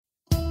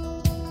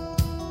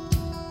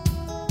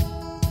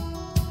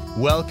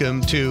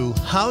Welcome to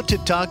How to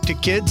Talk to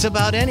Kids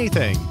About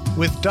Anything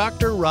with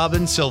Dr.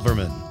 Robin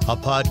Silverman, a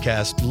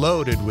podcast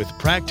loaded with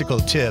practical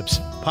tips,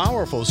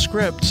 powerful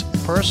scripts,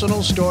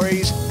 personal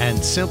stories, and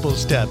simple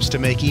steps to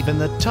make even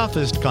the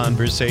toughest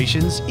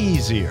conversations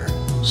easier.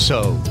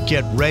 So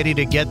get ready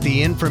to get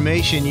the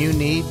information you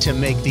need to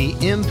make the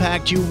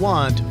impact you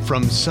want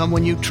from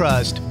someone you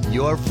trust,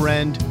 your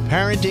friend,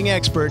 parenting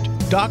expert,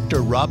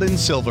 Dr. Robin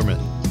Silverman.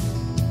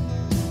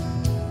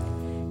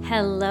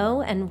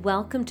 Hello and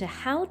welcome to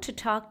How to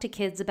Talk to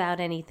Kids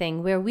About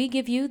Anything, where we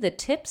give you the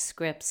tips,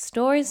 scripts,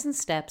 stories, and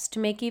steps to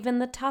make even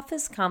the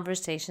toughest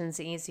conversations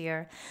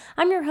easier.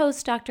 I'm your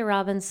host, Dr.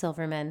 Robin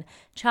Silverman,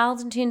 child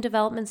and teen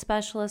development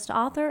specialist,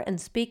 author, and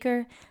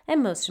speaker,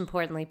 and most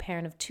importantly,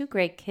 parent of two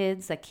great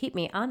kids that keep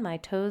me on my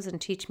toes and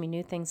teach me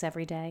new things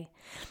every day.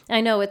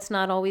 I know it's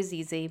not always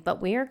easy,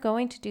 but we are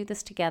going to do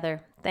this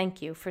together.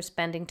 Thank you for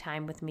spending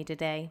time with me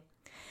today.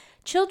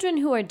 Children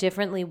who are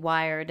differently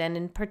wired, and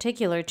in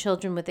particular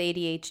children with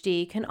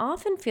ADHD, can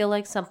often feel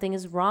like something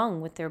is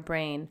wrong with their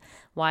brain.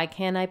 Why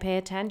can't I pay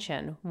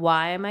attention?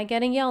 Why am I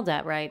getting yelled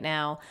at right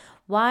now?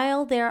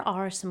 While there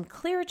are some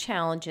clear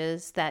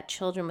challenges that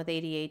children with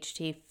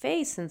ADHD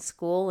face in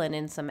school and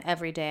in some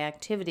everyday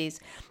activities,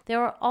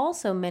 there are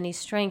also many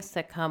strengths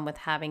that come with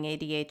having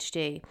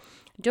ADHD.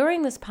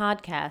 During this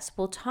podcast,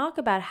 we'll talk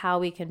about how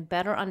we can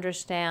better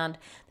understand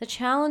the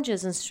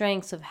challenges and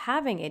strengths of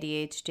having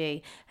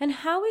ADHD and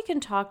how we can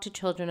talk to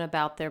children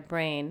about their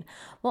brain.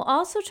 We'll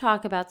also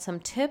talk about some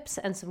tips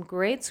and some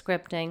great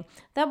scripting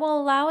that will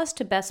allow us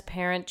to best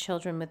parent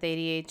children with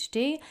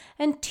ADHD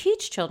and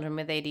teach children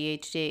with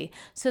ADHD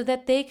so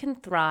that they can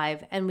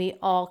thrive and we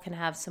all can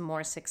have some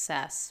more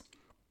success.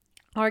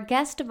 Our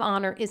guest of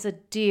honor is a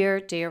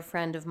dear, dear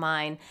friend of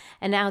mine,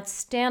 an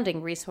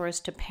outstanding resource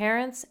to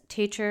parents,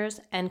 teachers,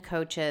 and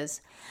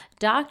coaches.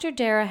 Dr.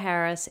 Dehra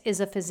Harris is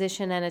a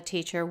physician and a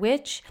teacher,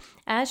 which,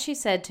 as she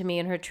said to me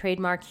in her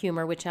trademark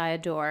humor, which I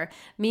adore,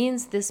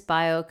 means this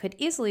bio could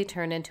easily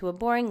turn into a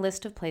boring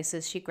list of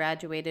places she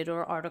graduated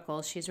or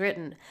articles she's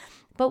written.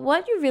 But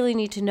what you really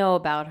need to know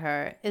about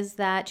her is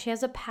that she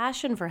has a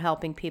passion for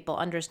helping people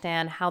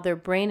understand how their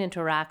brain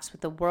interacts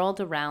with the world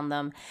around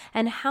them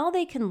and how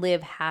they can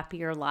live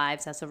happier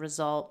lives as a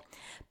result.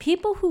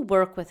 People who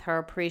work with her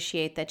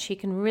appreciate that she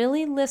can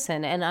really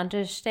listen and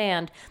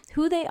understand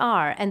who they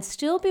are and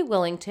still be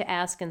willing to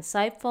ask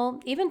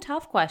insightful, even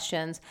tough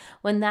questions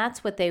when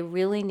that's what they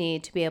really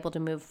need to be able to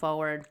move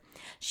forward.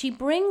 She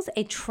brings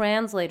a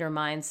translator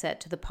mindset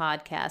to the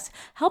podcast,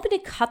 helping to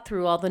cut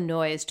through all the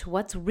noise to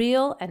what's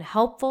real and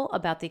helpful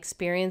about the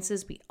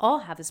experiences we all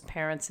have as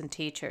parents and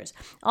teachers.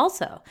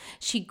 Also,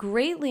 she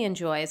greatly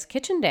enjoys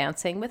kitchen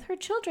dancing with her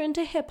children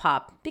to hip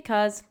hop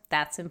because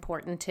that's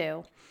important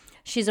too.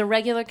 She's a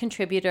regular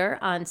contributor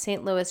on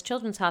St. Louis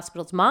Children's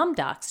Hospital's Mom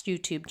Docs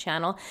YouTube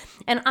channel,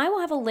 and I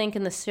will have a link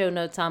in the show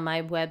notes on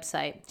my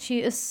website.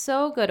 She is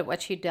so good at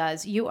what she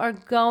does. You are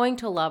going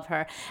to love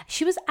her.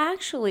 She was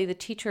actually the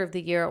Teacher of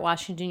the Year at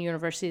Washington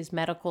University's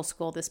medical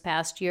school this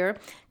past year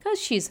because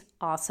she's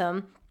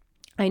awesome.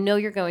 I know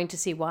you're going to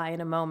see why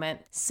in a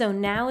moment. So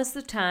now is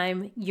the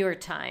time, your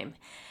time.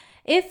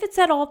 If it's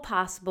at all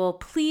possible,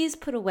 please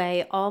put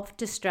away all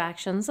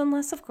distractions,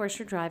 unless, of course,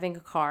 you're driving a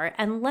car,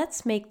 and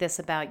let's make this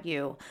about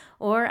you,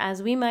 or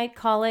as we might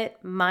call it,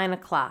 mine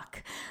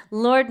o'clock.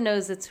 Lord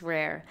knows it's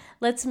rare.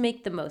 Let's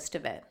make the most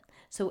of it.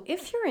 So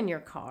if you're in your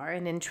car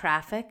and in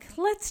traffic,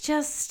 let's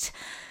just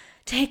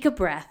take a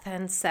breath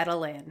and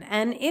settle in.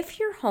 And if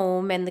you're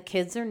home and the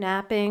kids are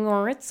napping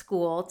or at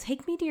school,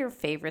 take me to your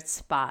favorite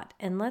spot,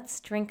 and let's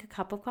drink a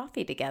cup of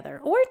coffee together,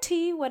 or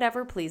tea,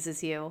 whatever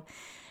pleases you.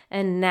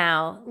 And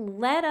now,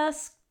 let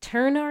us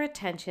turn our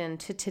attention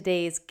to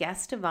today's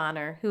guest of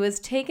honor, who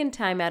has taken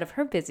time out of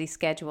her busy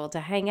schedule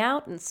to hang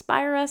out,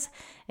 inspire us,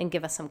 and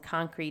give us some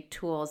concrete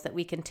tools that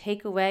we can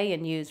take away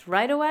and use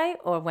right away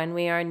or when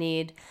we are in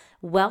need.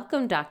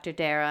 Welcome, Dr.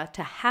 Dehra,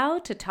 to How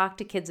to Talk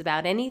to Kids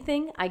About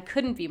Anything. I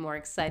couldn't be more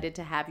excited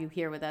to have you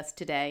here with us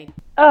today.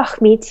 Oh,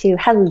 me too.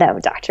 Hello,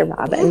 Dr.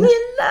 Robin.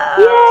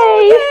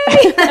 Hello!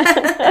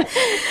 Yay!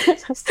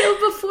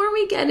 So before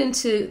we get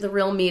into the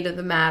real meat of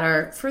the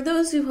matter, for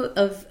those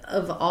of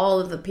all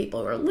of the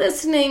people who are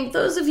listening,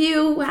 those of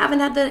you who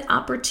haven't had the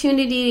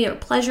opportunity or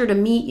pleasure to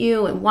meet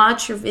you and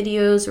watch your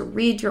videos or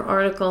read your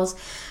articles,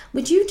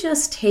 would you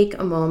just take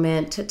a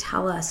moment to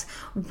tell us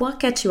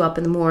what gets you up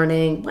in the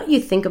morning, what you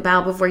think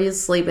about before you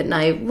sleep at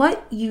night,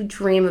 what you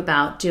dream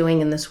about doing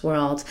in this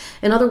world?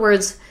 In other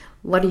words,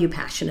 what are you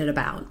passionate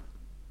about?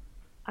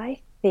 I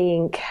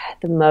think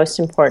the most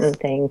important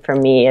thing for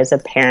me as a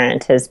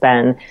parent has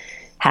been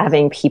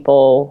having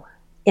people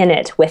in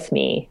it with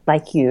me,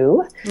 like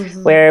you,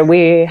 where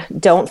we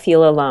don't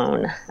feel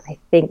alone. I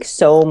think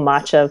so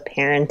much of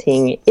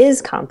parenting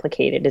is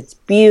complicated. It's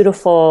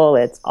beautiful.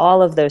 It's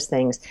all of those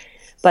things.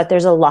 But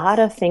there's a lot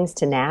of things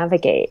to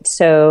navigate.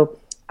 So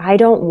I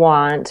don't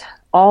want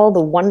all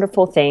the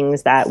wonderful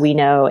things that we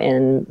know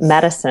in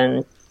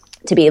medicine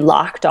to be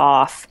locked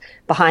off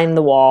behind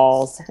the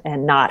walls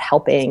and not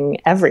helping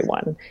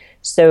everyone.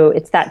 So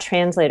it's that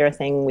translator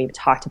thing we've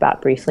talked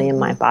about briefly in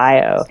my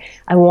bio.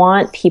 I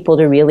want people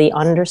to really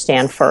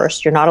understand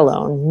first, you're not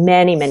alone.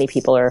 Many, many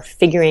people are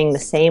figuring the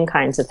same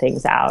kinds of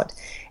things out.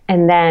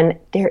 And then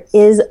there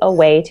is a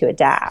way to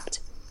adapt.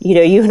 You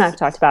know, you and I have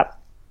talked about,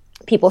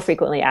 people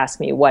frequently ask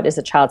me, what is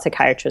a child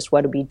psychiatrist?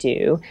 What do we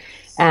do?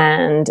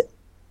 And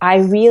I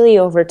really,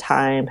 over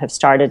time, have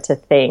started to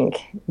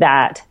think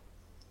that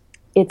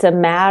it's a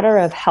matter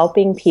of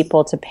helping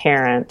people to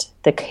parent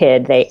the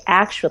kid they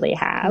actually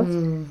have,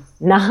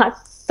 not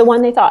the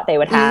one they thought they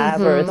would have,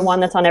 or the one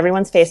that's on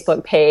everyone's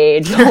Facebook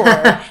page,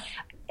 or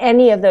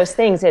any of those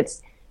things.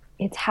 It's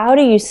how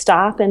do you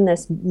stop in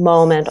this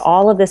moment,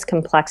 all of this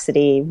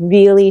complexity,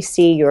 really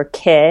see your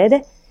kid,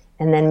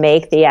 and then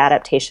make the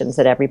adaptations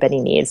that everybody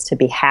needs to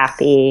be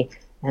happy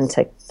and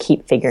to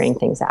keep figuring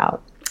things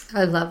out.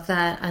 I love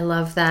that. I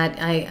love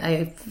that.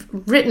 I've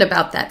written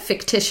about that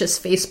fictitious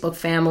Facebook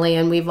family,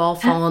 and we've all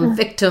fallen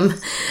victim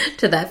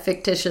to that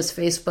fictitious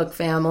Facebook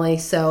family.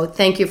 So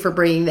thank you for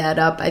bringing that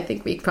up. I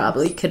think we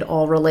probably could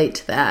all relate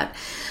to that.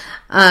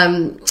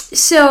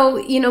 So,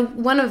 you know,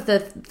 one of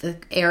the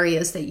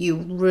areas that you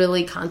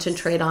really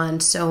concentrate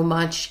on so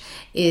much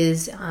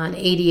is on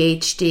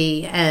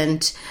ADHD.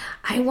 And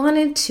I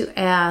wanted to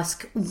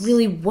ask,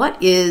 really,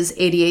 what is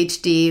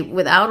ADHD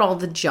without all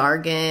the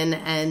jargon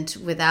and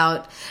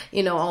without,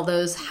 you know, all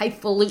those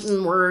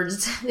highfalutin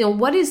words? You know,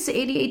 what is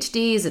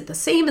ADHD? Is it the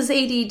same as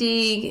ADD?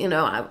 You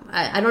know,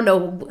 I don't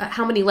know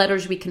how many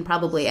letters we can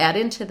probably add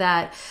into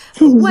that.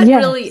 What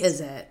really is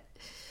it?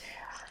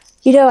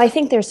 You know, I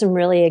think there's some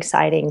really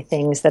exciting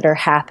things that are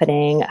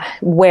happening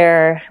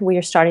where we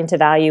are starting to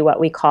value what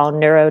we call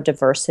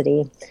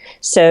neurodiversity.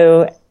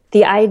 So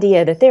the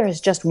idea that there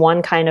is just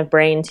one kind of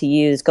brain to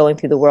use going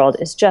through the world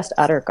is just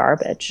utter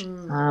garbage.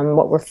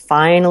 What we're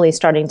finally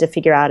starting to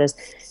figure out is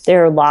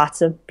there are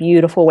lots of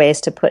beautiful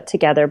ways to put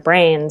together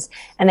brains,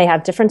 and they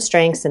have different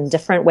strengths and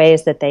different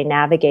ways that they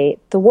navigate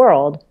the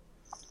world.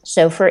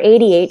 So for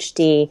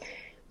ADHD,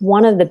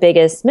 one of the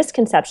biggest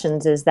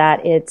misconceptions is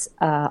that it's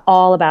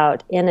all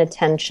about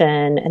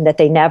inattention and that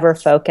they never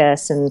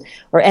focus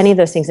or any of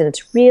those things, and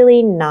it's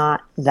really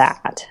not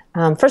that.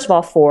 First of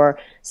all, for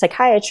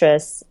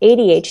psychiatrists,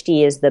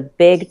 ADHD is the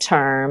big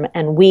term,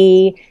 and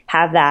we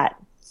have that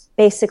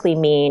basically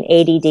mean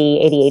ADD,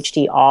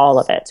 ADHD, all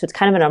of it. So it's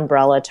kind of an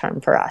umbrella term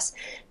for us.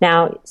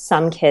 Now,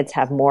 some kids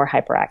have more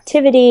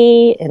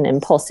hyperactivity and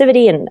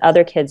impulsivity, and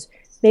other kids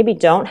maybe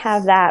don't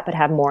have that, but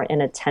have more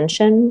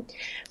inattention.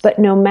 But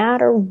no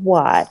matter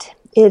what,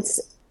 it's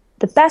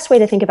the best way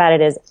to think about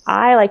it is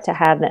I like to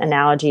have the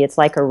analogy, it's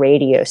like a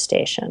radio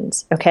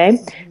stations, okay?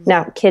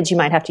 Now, kids, you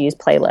might have to use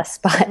playlists,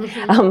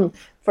 but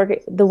for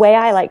the way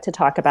I like to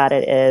talk about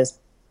it is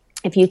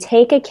if you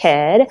take a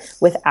kid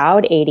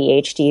without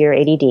ADHD or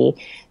ADD,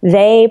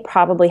 they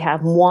probably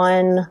have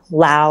one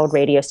loud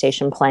radio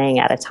station playing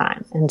at a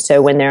time. And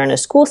so when they're in a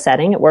school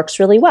setting, it works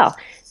really well.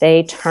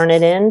 They turn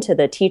it into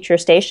the teacher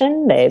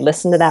station, they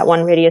listen to that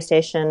one radio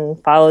station,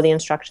 follow the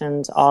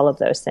instructions, all of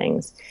those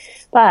things.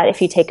 But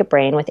if you take a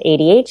brain with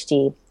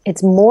ADHD,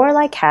 it's more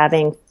like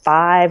having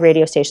 5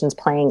 radio stations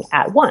playing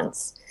at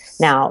once.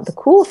 Now, the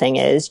cool thing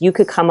is you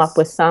could come up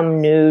with some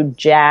new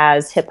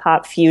jazz, hip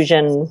hop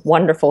fusion,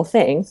 wonderful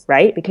thing,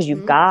 right? Because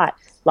you've got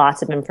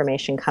lots of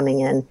information coming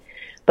in.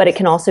 But it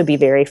can also be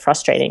very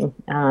frustrating.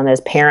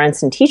 As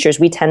parents and teachers,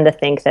 we tend to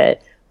think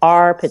that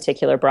our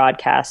particular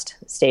broadcast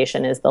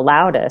station is the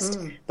loudest,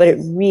 but it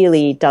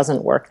really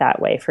doesn't work that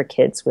way for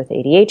kids with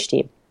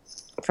ADHD.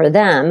 For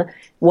them,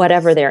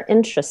 whatever they're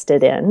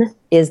interested in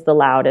is the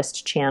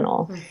loudest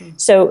channel.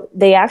 So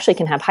they actually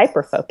can have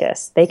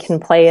hyperfocus. They can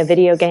play a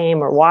video game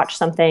or watch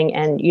something,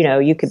 and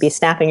you could be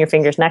snapping your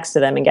fingers next to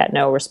them and get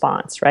no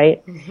response,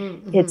 right?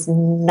 It's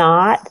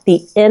not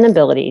the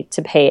inability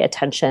to pay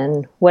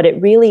attention. What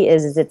it really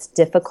is it's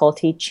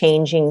difficulty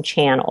changing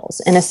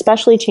channels, and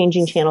especially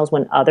changing channels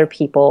when other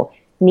people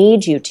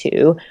need you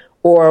to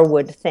or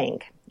would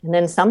think. And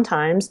then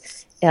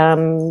sometimes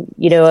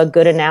a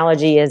good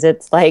analogy is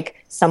it's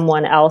like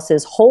someone else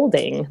is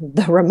holding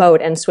the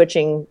remote and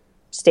switching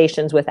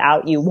stations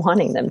without you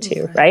wanting them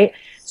to, right?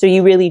 So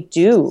you really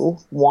do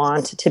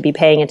want to be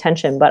paying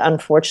attention, but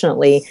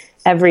unfortunately,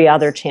 every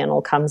other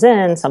channel comes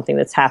in, something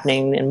that's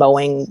happening in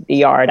mowing the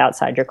yard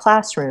outside your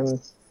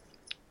classroom,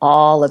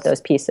 all of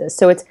those pieces.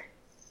 So it's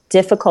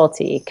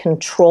difficulty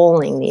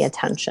controlling the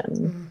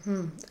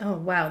attention. Oh,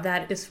 wow.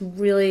 That is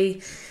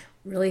really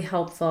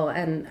helpful.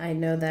 And I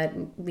know that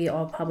we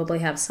all probably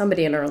have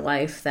somebody in our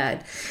life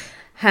that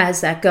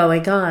has that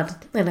going on.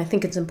 And I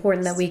think it's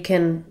important that we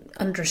can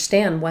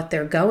understand what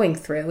they're going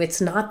through. It's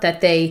not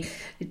that they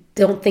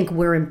don't think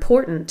we're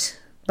important,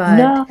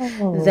 but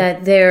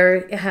that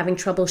they're having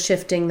trouble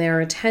shifting their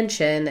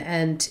attention.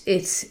 And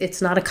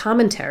it's not a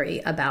commentary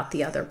about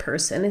the other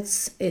person.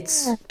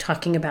 It's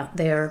talking about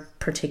their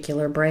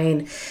particular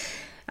brain.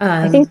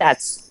 I think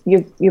that's,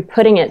 you're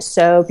putting it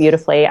so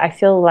beautifully. I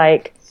feel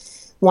like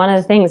one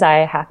of the things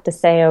I have to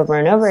say over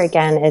and over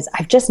again is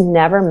I've just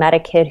never met a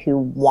kid who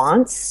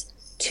wants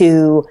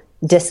to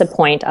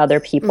disappoint other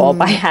people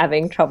by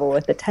having trouble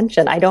with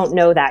attention. I don't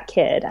know that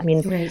kid. I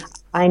mean,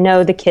 I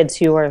know the kids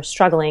who are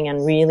struggling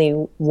and really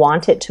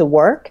want it to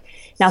work.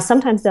 Now,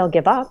 sometimes they'll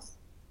give up,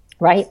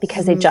 right?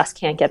 Because they just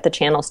can't get the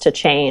channels to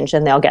change,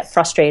 and they'll get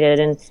frustrated,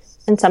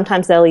 and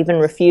sometimes they'll even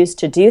refuse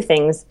to do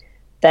things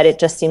that it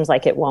just seems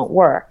like it won't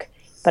work.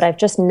 But I've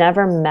just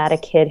never met a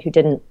kid who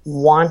didn't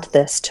want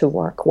this to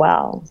work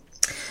well.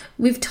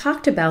 We've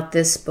talked about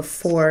this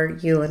before,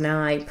 you and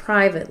I,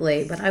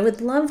 privately, but I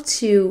would love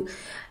to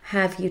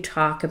have you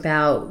talk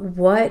about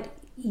what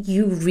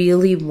you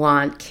really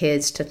want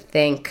kids to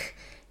think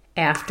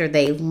after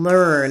they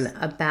learn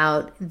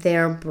about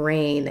their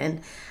brain,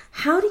 and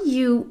how do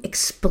you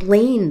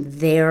explain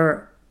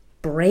their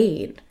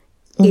brain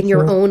in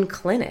your own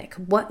clinic?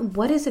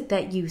 What is it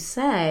that you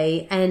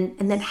say, and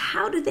then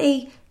how do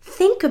they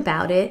think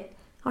about it,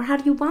 or how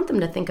do you want them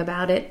to think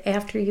about it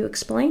after you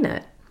explain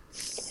it?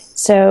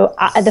 So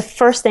the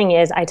first thing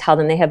is I tell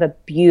them they have a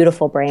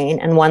beautiful brain,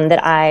 and one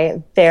that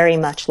I very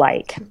much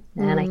like.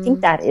 And I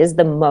think that is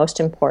the most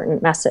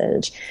important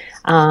message.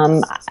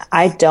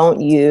 I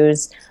don't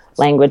use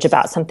language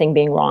about something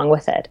being wrong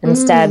with it.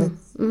 Instead,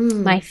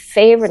 my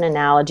favorite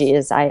analogy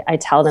is I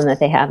tell them that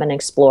they have an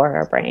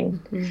explorer brain.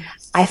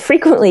 I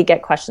frequently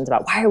get questions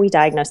about why are we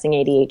diagnosing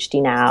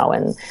ADHD now,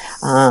 and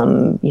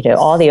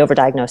all the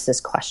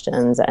overdiagnosis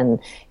questions. And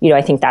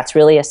I think that's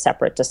really a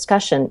separate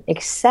discussion,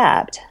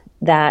 except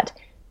that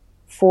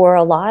for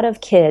a lot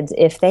of kids,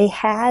 if they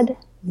had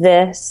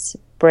this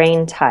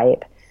brain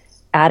type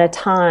at a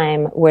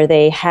time where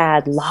they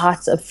had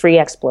lots of free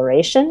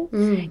exploration.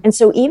 And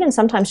so even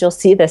sometimes you'll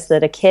see this,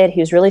 that a kid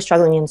who's really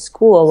struggling in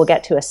school will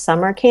get to a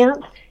summer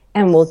camp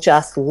and will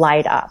just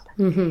light up.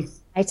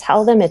 I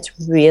tell them it's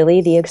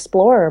really the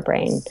explorer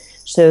brain.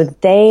 So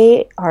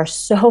they are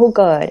so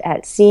good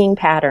at seeing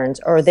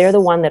patterns, or they're the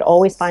one that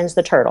always finds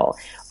the turtle,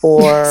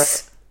 or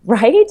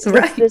right? It's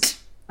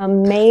this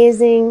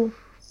amazing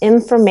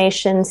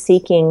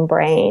information-seeking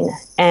brain.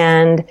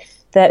 And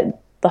that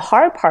the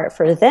hard part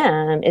for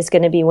them is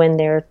going to be when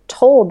they're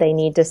told they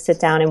need to sit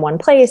down in one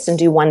place and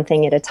do one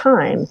thing at a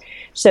time.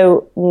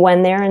 So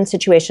when they're in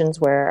situations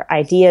where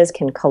ideas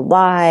can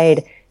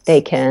collide,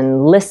 they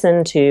can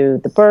listen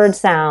to the bird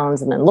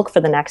sounds and then look for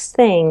the next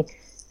thing,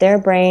 their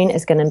brain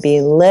is going to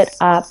be lit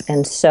up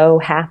and so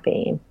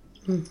happy.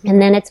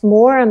 And then it's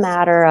more a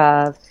matter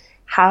of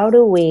how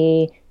do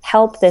we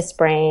help this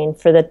brain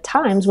for the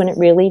times when it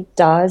really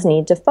does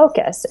need to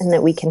focus, and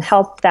that we can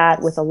help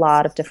that with a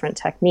lot of different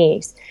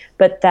techniques.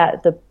 But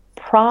that the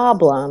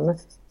problem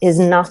is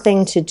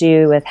nothing to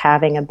do with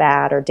having a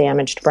bad or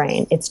damaged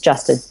brain. It's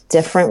just a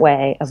different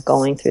way of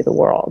going through the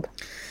world.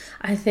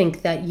 I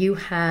think that you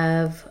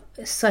have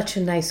such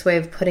a nice way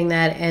of putting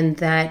that, and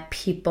that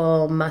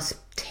people must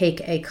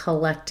take a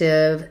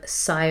collective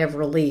sigh of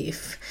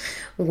relief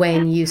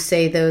when you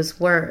say those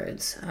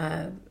words.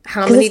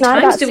 How many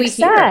times do we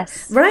hear?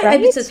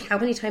 Right? It says, how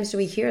many times do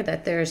we hear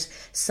that there's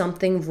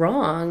something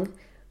wrong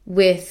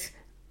with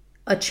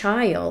a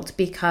child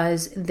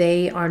because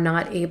they are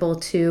not able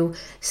to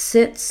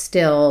sit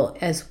still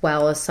as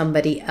well as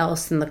somebody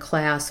else in the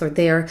class, or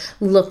they're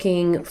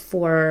looking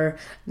for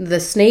the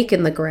snake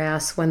in the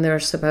grass when they're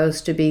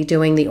supposed to be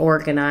doing the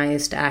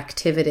organized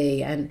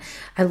activity. And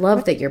I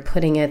love that you're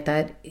putting it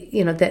that,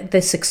 that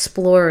this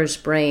explorer's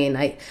brain,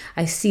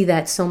 I see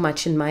that so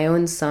much in my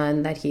own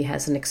son, that he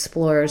has an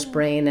explorer's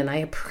brain, and I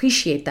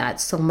appreciate that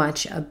so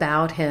much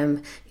about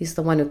him. He's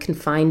the one who can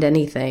find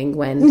anything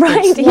when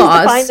it's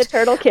lost. Find the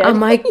turtle kid. Oh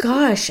my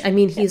gosh. I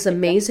mean, he's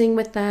amazing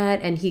with that,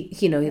 and he,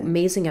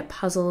 amazing at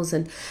puzzles.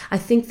 And I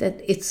think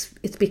that it's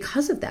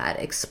because of that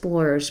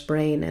explorer's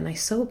brain. And I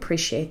so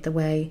appreciate the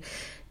way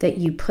that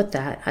you put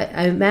that.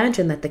 I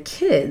imagine that the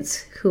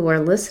kids who are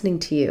listening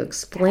to you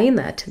explain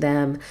that to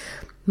them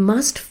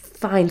must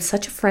find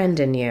such a friend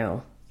in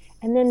you.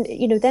 And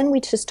then, then we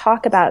just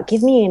talk about,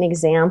 give me an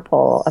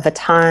example of a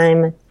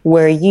time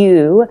where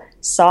you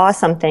saw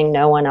something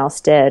no one else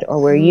did, or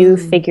where you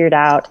figured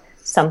out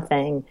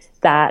something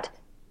that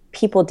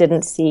people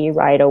didn't see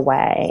right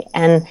away.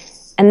 And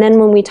then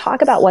when we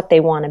talk about what they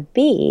want to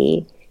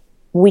be,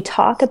 we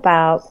talk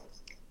about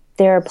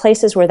there are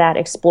places where that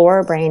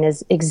explorer brain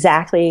is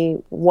exactly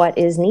what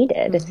is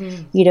needed.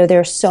 There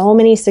are so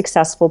many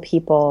successful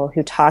people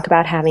who talk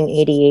about having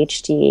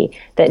ADHD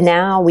that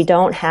now we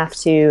don't have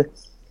to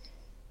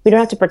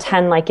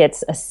pretend like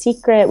it's a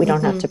secret. We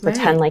don't have to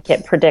pretend like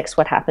it predicts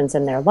what happens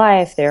in their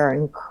life. There are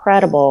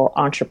incredible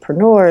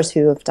entrepreneurs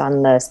who have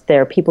done this.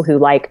 There are people who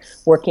like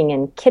working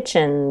in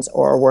kitchens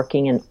or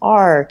working in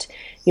art.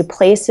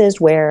 Places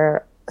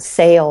where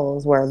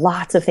sales, where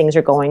lots of things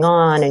are going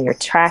on and you're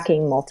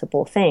tracking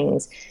multiple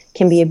things,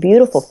 can be a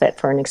beautiful fit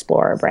for an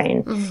explorer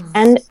brain.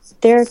 And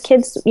there are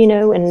kids,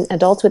 and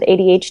adults with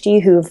ADHD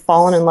who've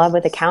fallen in love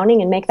with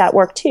accounting and make that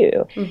work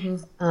too.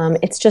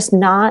 It's just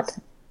not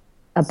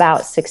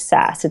about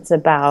success. It's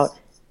about,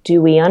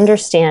 do we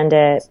understand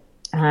it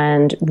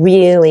and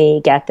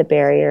really get the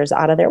barriers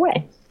out of their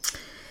way?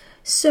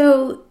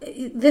 So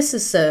this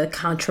is a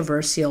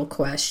controversial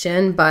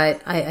question,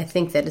 but I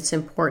think that it's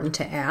important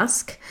to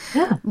ask.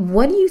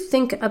 What do you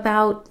think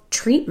about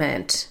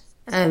treatment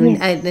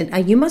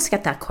And you must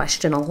get that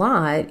question a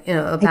lot,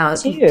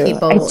 about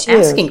people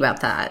asking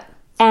about that.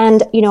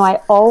 And, I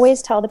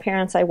always tell the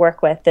parents I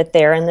work with that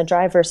they're in the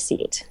driver's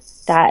seat,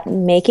 that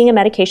making a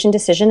medication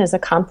decision is a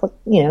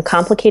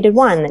complicated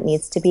one that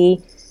needs to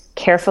be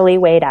carefully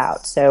weighed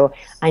out. So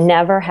I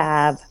never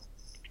have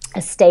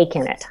a stake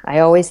in it. I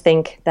always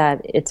think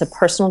that it's a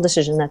personal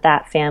decision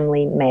that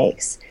family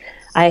makes.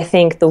 I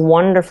think the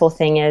wonderful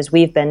thing is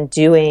we've been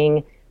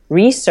doing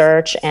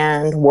research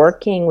and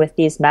working with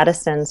these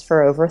medicines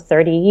for over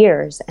 30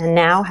 years and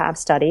now have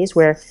studies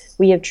where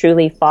we have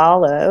truly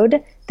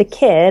followed the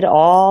kid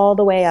all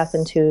the way up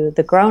into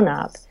the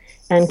grown-up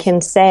and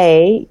can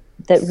say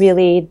that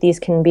really these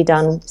can be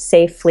done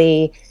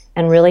safely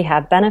and really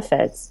have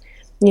benefits.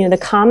 The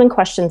common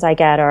questions I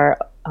get are,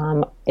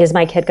 is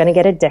my kid going to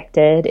get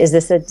addicted? Is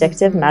this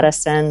addictive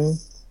medicine?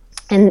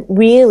 And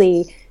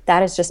really,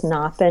 that has just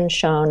not been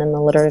shown in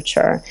the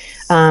literature.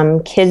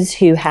 Kids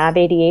who have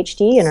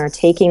ADHD and are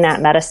taking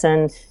that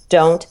medicine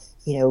don't,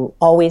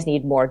 always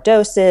need more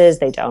doses.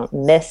 They don't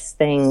miss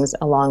things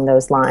along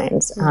those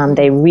lines.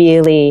 They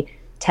really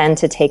tend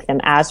to take them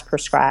as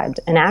prescribed.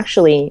 And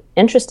actually,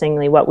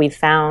 interestingly, what we've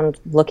found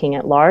looking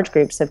at large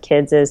groups of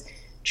kids is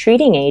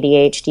treating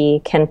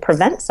ADHD can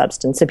prevent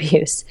substance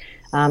abuse,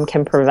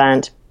 can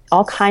prevent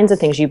all kinds of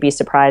things you'd be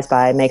surprised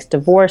by, makes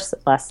divorce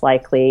less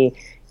likely,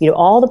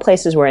 all the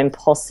places where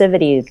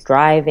impulsivity,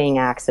 driving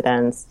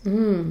accidents,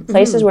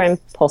 places where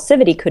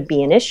impulsivity could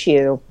be an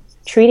issue,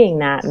 treating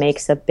that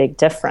makes a big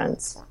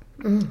difference.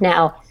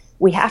 Now,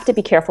 we have to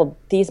be careful.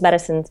 These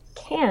medicines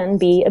can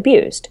be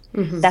abused.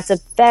 That's a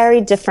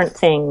very different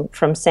thing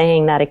from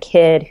saying that a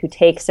kid who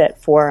takes it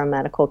for a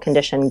medical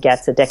condition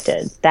gets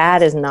addicted.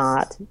 That is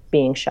not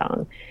being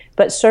shown.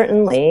 But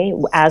certainly,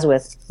 as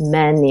with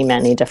many,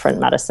 many different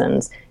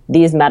medicines,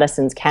 these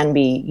medicines can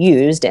be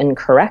used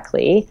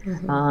incorrectly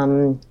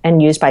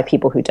and used by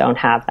people who don't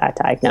have that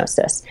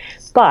diagnosis.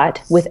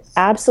 But with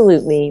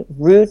absolutely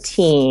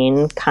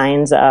routine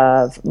kinds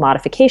of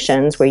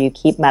modifications where you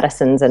keep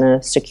medicines in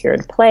a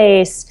secured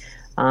place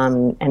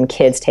and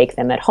kids take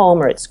them at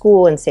home or at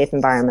school in safe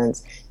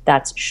environments,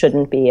 that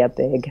shouldn't be a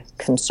big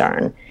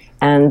concern.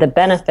 And the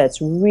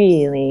benefits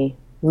really,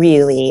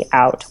 really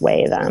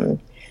outweigh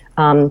them.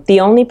 The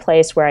only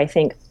place where I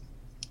think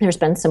there's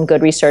been some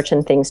good research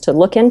and things to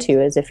look into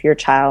is if your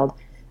child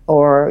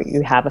or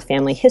you have a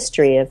family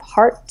history of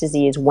heart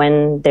disease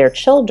when they're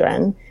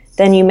children,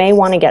 then you may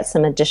want to get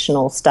some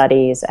additional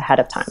studies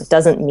ahead of time. It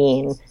doesn't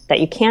mean that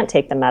you can't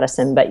take the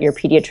medicine, but your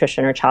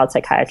pediatrician or child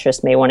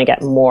psychiatrist may want to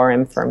get more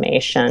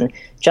information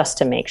just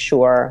to make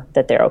sure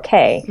that they're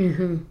okay.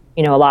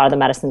 A lot of the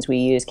medicines we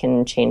use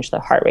can change the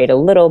heart rate a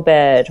little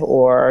bit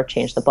or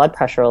change the blood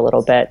pressure a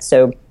little bit.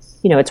 So,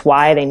 it's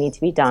why they need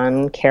to be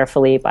done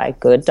carefully by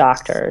good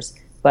doctors.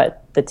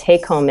 But the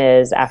take home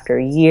is, after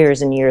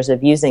years and years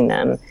of using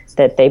them,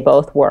 that they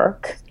both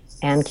work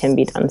and can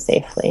be done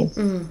safely.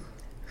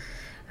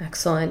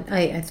 Excellent.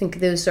 I think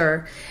those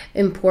are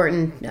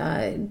important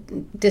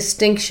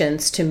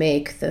distinctions to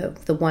make.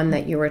 The one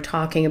that you were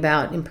talking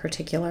about in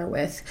particular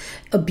with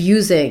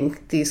abusing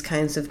these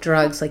kinds of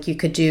drugs, like you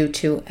could do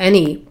to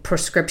any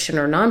prescription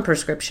or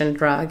non-prescription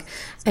drug,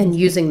 and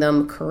using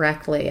them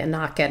correctly and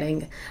not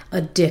getting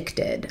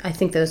addicted. I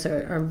think those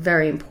are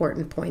very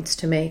important points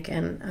to make,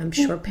 and I'm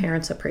sure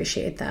parents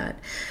appreciate that.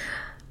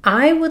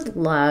 I would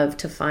love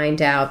to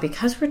find out,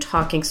 because we're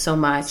talking so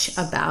much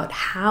about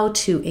how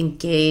to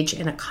engage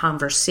in a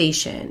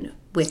conversation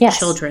with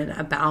children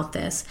about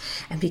this,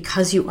 and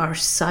because you are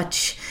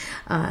such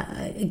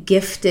a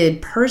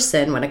gifted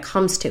person when it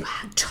comes to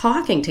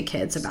talking to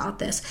kids about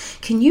this,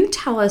 can you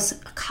tell us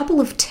a couple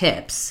of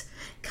tips,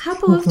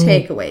 of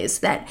takeaways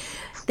that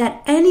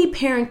any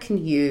parent can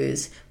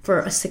use for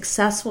a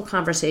successful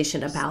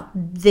conversation about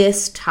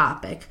this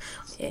topic?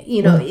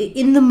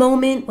 In the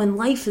moment when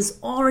life has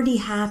already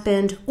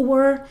happened,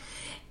 or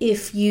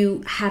if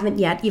you haven't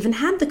yet even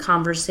had the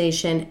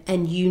conversation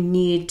and you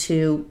need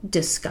to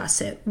discuss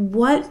it.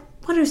 What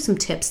are some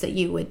tips that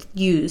you would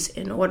use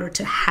in order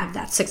to have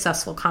that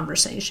successful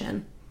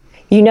conversation?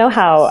 You know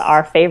how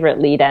our favorite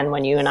lead-in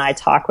when you and I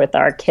talk with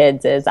our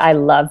kids is, I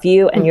love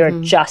you and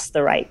you're just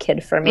the right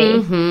kid for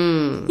me.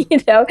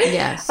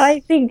 Yes. I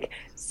think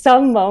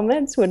some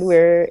moments when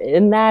we're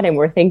in that and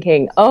we're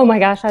thinking, oh my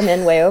gosh, I'm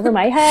in way over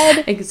my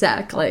head.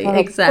 Exactly.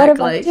 What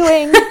am I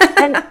doing?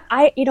 And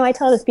I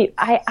tell this,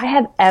 I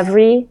have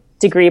every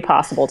degree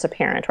possible to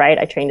parent, right?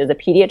 I trained as a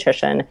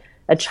pediatrician,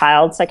 a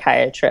child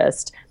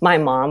psychiatrist. My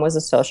mom was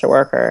a social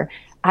worker.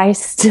 I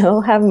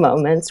still have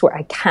moments where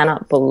I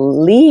cannot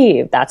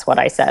believe that's what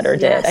I said or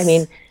did. I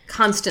mean,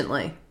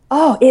 constantly.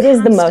 Oh, it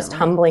is the most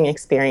humbling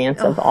experience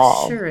of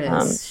all.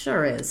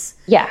 Sure is.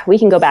 Yeah, we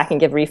can go back and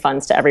give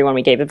refunds to everyone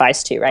we gave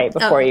advice to, right?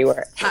 Before you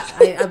were.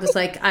 I was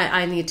like,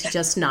 I need to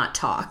just not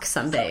talk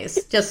some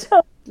days. Just,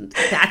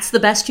 that's the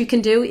best you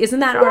can do. Isn't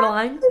that our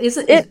line? Was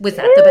that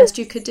the best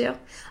you could do?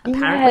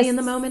 Apparently in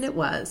the moment it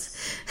was.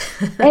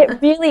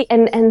 It really,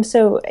 and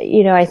so,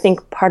 I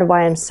think part of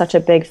why I'm such a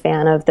big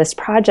fan of this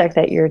project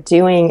that you're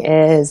doing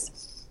is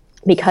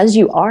because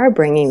you are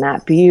bringing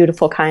that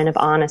beautiful kind of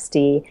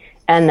honesty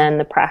and then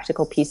the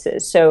practical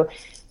pieces. So,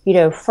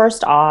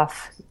 first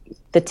off,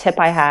 the tip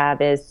I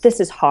have is this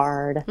is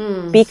hard.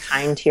 Be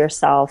kind to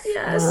yourself.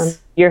 Yes.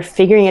 You're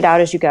figuring it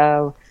out as you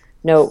go.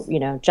 No,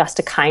 just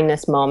a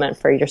kindness moment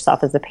for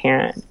yourself as a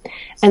parent.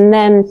 And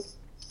then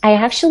I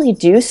actually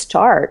do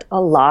start a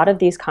lot of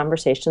these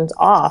conversations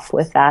off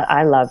with that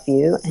I love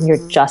you and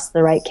you're just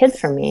the right kid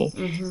for me.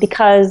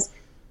 Because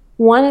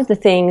one of the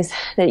things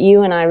that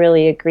you and I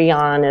really agree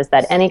on is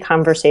that any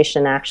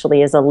conversation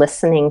actually is a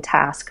listening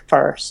task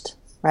first,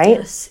 right?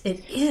 Yes,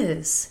 it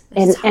is.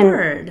 It's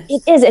hard. And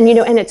it is. And,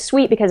 and it's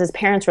sweet because as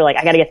parents, we're like,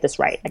 I got to get this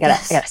right. I got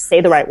to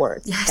say the right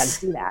words. Yes. I got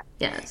to do that.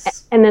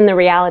 Yes. And then the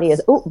reality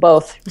is,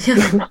 both.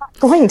 You're not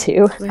going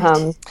to.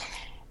 Right.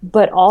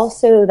 But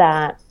also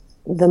that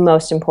the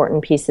most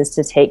important piece is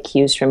to take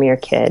cues from your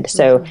kid.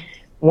 So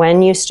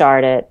when you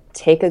start it,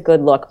 take a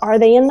good look. Are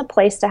they in the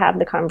place to have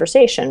the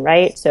conversation,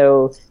 right?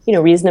 So,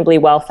 reasonably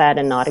well-fed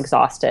and not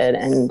exhausted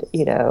and,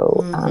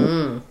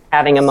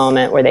 having a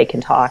moment where they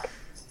can talk.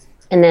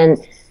 And then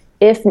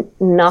if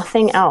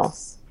nothing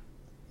else,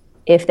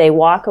 if they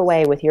walk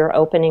away with your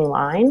opening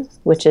line,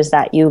 which is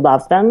that you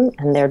love them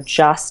and they're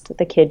just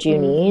the kid you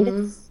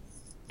need,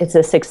 it's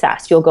a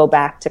success. You'll go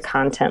back to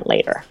content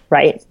later,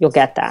 right? You'll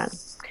get that.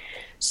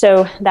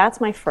 So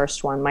that's my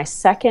first one. My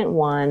second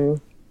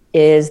one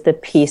is the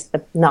piece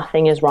that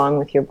nothing is wrong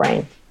with your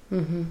brain.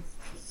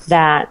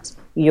 That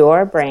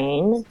your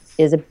brain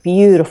is a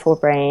beautiful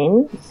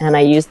brain, and I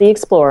use the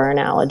explorer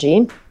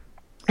analogy,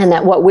 and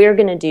that what we're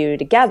going to do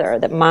together,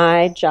 that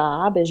my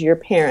job as your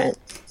parent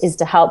is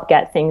to help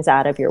get things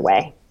out of your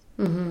way.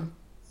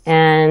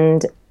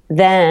 And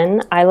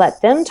then I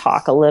let them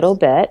talk a little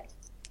bit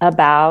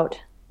about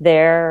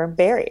their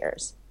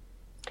barriers.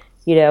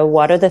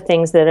 What are the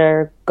things that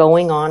are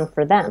going on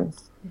for them?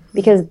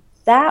 Because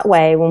that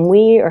way, when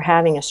we are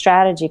having a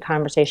strategy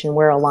conversation,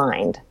 we're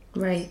aligned.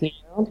 Right.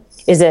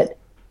 Is it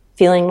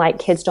feeling like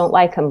kids don't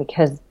like them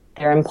because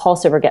they're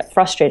impulsive or get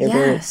frustrated?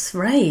 Yes,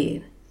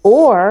 right.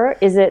 Or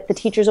is it the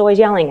teacher's always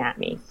yelling at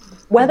me?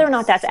 Whether or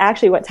not that's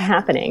actually what's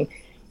happening,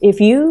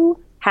 if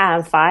you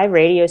have 5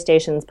 radio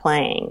stations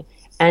playing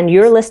and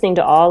you're listening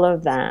to all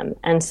of them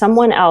and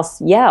someone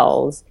else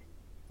yells,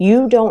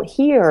 you don't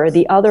hear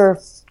the other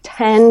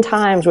 10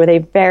 times where they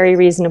very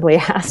reasonably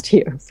asked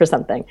you for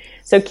something.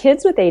 So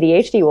kids with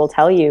ADHD will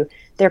tell you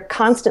they're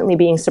constantly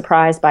being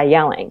surprised by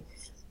yelling.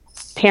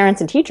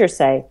 Parents and teachers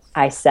say,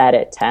 I said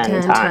it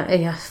 10 times.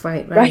 Yeah,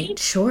 right.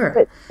 Sure.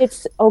 But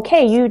it's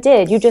okay, you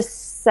did. You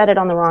just said it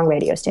on the wrong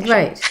radio station.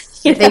 Right.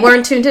 They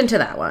weren't tuned into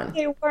that one.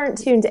 They weren't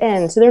tuned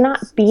in. So they're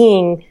not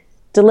being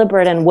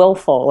deliberate and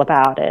willful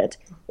about it.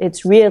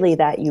 It's really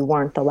that you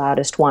weren't the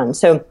loudest one.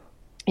 So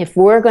if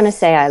we're going to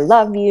say, I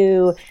love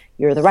you,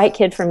 you're the right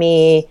kid for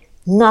me,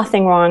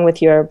 nothing wrong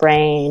with your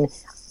brain,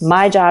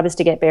 my job is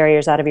to get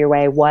barriers out of your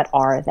way, what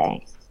are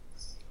they?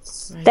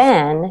 Right.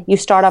 Then you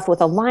start off with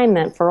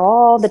alignment for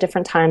all the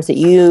different times that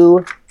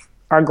you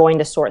are going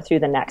to sort through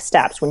the next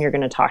steps when you're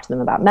going to talk to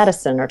them about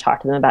medicine or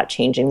talk to them about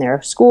changing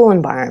their school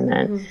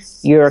environment.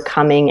 You're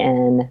coming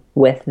in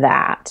with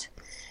that.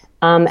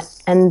 And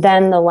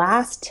then the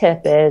last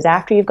tip is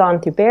after you've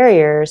gone through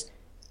barriers,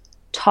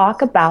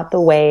 talk about the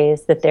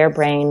ways that their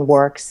brain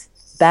works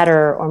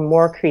better or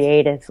more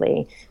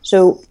creatively.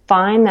 So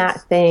find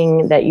that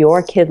thing that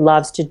your kid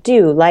loves to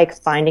do,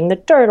 like finding the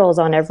turtles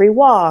on every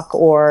walk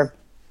or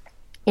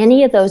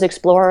any of those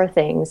explorer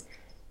things,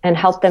 and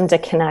help them to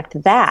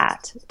connect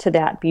that to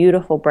that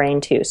beautiful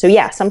brain too. So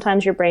yeah,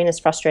 sometimes your brain is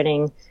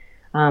frustrating,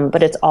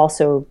 but it's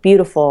also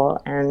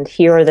beautiful, and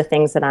here are the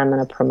things that I'm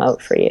going to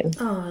promote for you.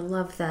 Oh, I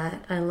love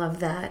that. I love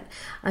that.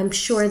 I'm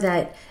sure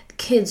that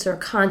kids are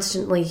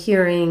constantly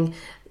hearing,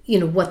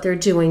 what they're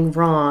doing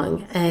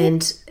wrong.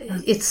 And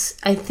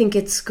I think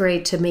it's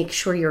great to make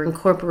sure you're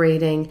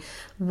incorporating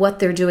what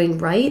they're doing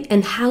right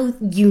and how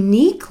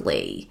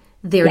uniquely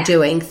they're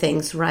doing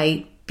things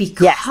right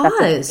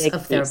because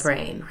of their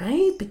brain,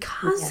 right?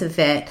 Because of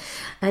it,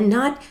 and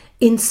not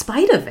in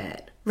spite of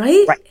it,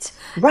 right?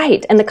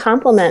 Right. And the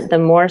compliment, the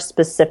more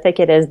specific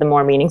it is, the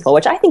more meaningful,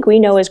 which I think we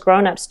know as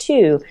grown-ups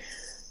too.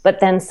 But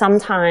then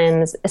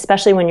sometimes,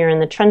 especially when you're in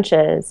the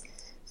trenches,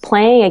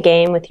 playing a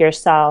game with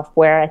yourself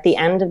where at the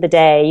end of the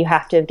day you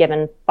have to have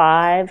given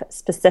 5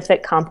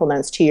 specific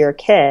compliments to your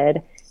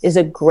kid is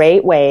a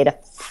great way to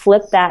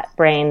flip that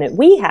brain that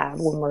we have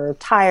when we're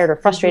tired or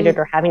frustrated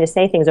or having to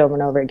say things over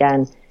and over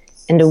again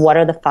into what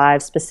are the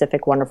 5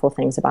 specific wonderful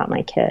things about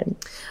my kid.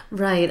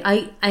 Right.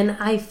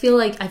 I feel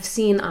like I've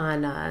seen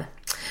on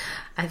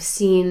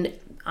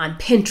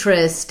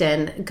Pinterest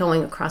and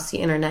going across the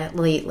internet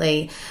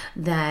lately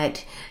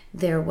that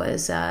there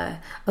was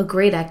a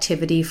great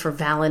activity for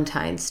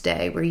Valentine's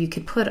Day where you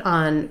could put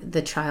on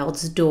the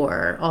child's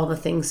door all the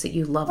things that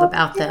you love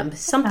about them,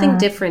 something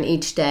different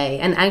each day.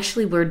 And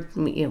actually,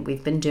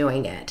 we've been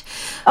doing it.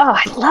 Oh,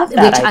 I love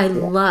that. Which I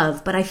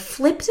love, but I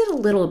flipped it a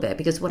little bit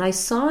because what I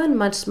saw in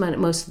most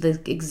of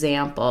the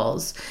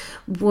examples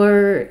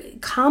were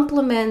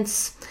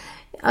compliments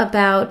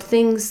about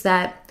things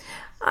that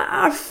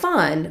are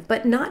fun,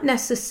 but not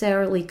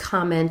necessarily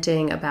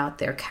commenting about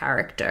their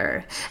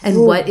character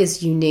and what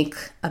is unique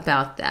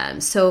about them.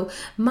 So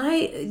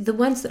the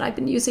ones that I've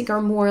been using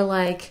are more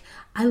like,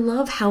 I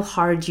love how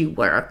hard you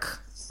work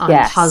on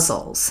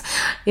puzzles.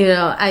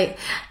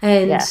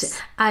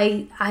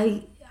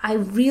 I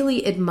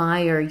really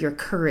admire your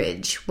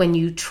courage when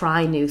you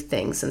try new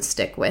things and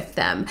stick with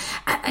them.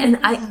 And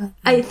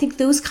I think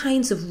those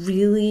kinds of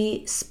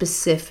really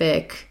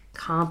specific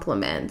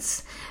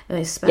compliments, and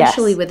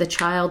especially with a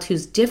child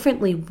who's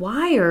differently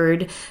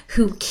wired,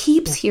 who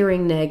keeps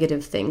hearing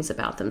negative things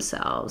about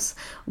themselves.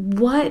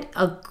 What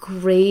a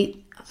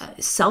great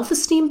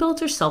self-esteem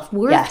builder,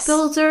 self-worth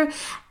builder.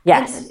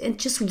 Yes. And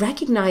just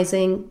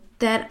recognizing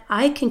that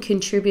I can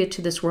contribute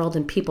to this world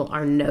and people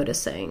are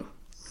noticing.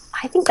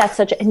 I think that's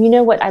and you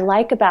know what I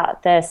like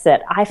about this,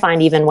 that I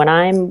find even when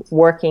I'm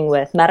working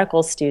with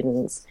medical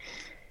students,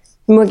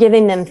 and we're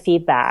giving them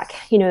feedback,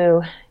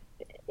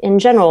 in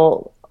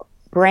general,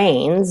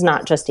 brains,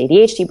 not just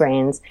ADHD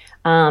brains,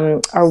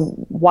 are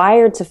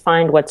wired to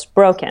find what's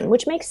broken,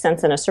 which makes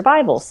sense in a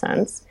survival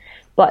sense.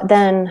 But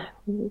then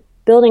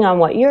building on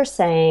what you're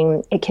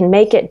saying, it can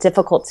make it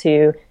difficult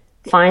to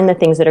find the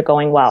things that are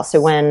going well.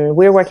 So when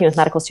we're working with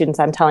medical students,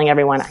 I'm telling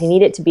everyone, I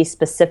need it to be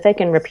specific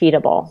and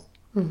repeatable.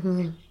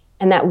 Mm-hmm.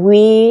 And that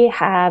we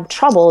have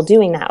trouble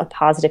doing that with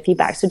positive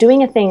feedback. So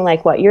doing a thing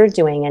like what you're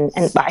doing, and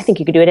I think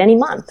you could do it any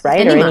month,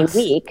 right? Any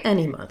week.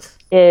 Any month.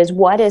 Is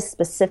what is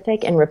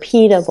specific and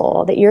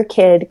repeatable that your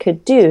kid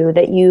could do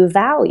that you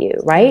value,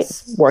 right?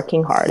 Yes.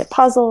 Working hard at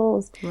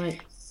puzzles.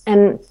 Right.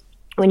 And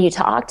when you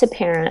talk to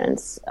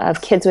parents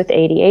of kids with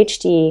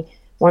ADHD,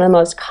 one of the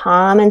most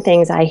common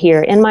things I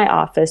hear in my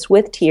office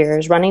with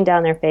tears running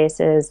down their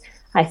faces,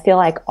 I feel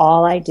like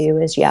all I do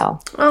is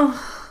yell.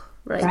 Oh.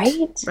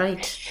 Right.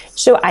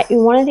 So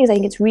one of the things I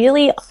think it's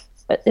really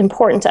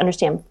important to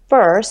understand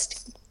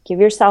first, give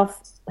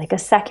yourself like a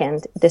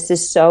second. This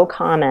is so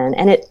common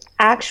and it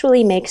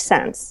actually makes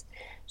sense.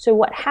 So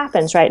what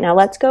happens right now,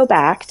 let's go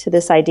back to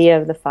this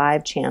idea of the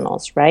 5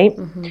 channels, right?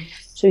 Mm-hmm.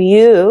 So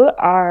you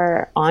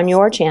are on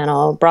your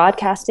channel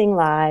broadcasting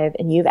live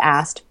and you've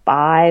asked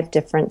 5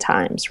 different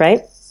times,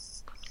 right?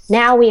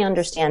 Now we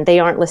understand they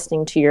aren't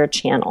listening to your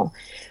channel.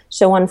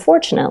 So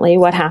unfortunately,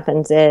 what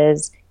happens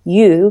is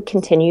you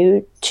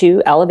continue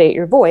to elevate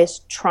your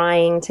voice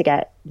trying to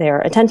get their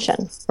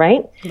attention,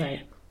 right?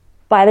 Right.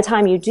 By the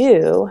time you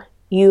do,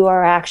 you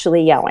are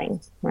actually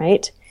yelling,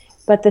 right?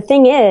 But the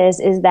thing is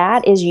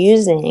that is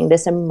using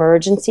this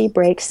emergency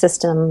brake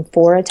system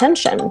for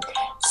attention.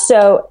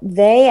 So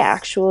they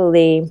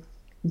actually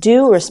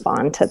do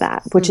respond to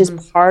that, which is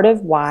part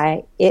of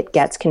why it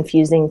gets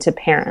confusing to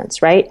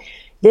parents, right?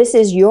 This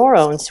is your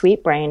own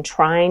sweet brain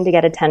trying to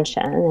get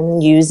attention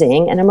and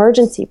using an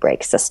emergency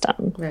brake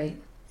system. Right.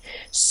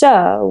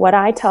 So what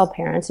I tell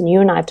parents, and you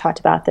and I have talked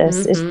about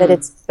this, is that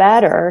it's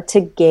better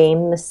to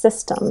game the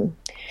system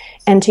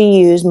and to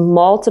use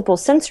multiple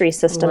sensory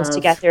systems to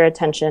get their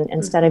attention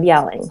instead of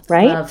yelling,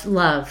 right?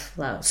 Love.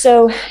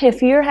 So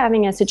if you're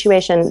having a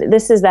situation,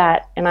 this is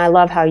that, and I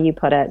love how you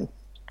put it,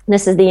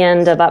 this is the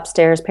end of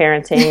upstairs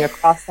parenting,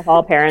 across the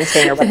hall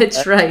parenting, or whatever.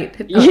 That's right.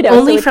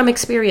 Only from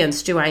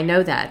experience do I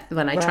know that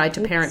when I tried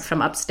to parent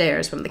from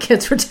upstairs when the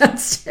kids were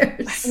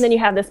downstairs. And then you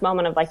have this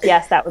moment of like,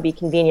 yes, that would be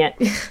convenient.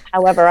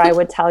 However, I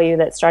would tell you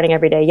that starting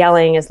every day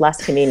yelling is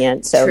less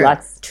convenient. So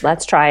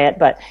let's try it.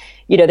 But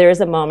there is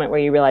a moment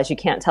where you realize you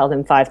can't tell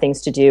them 5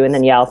 things to do and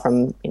then yell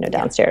from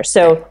downstairs.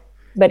 So,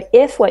 but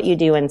if what you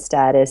do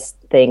instead is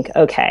think,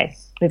 okay,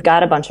 we've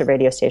got a bunch of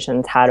radio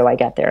stations. How do I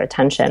get their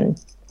attention?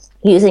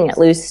 Using at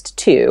least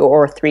 2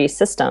 or 3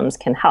 systems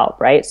can help,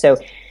 right? So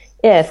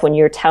if when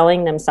you're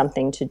telling them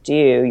something to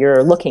do,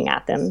 you're looking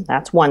at them,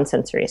 that's one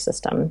sensory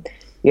system.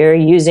 You're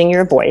using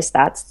your voice,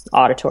 that's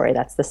auditory,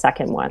 that's the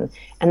second one.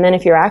 And then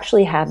if you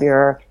actually have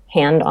your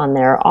hand on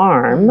their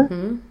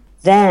arm,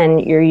 then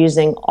you're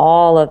using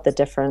all of the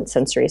different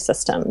sensory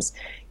systems.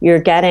 You're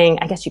getting,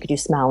 I guess you could do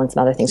smell and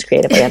some other things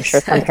creatively, I'm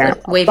sure some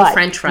parents. Wave a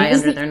French fry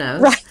under their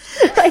nose.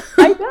 Right,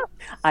 I know.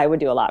 I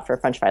would do a lot for a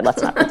French fry.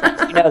 Let's not pretend.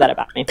 You know that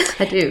about me.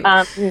 I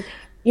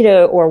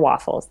do. Or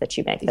waffles that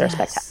you make that are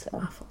spectacular.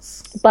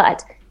 Waffles.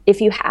 But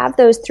if you have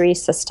those 3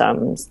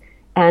 systems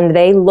and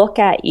they look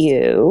at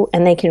you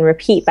and they can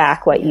repeat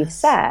back what you've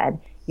said,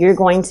 you're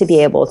going to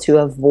be able to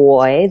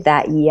avoid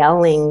that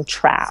yelling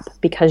trap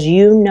because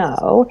you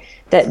know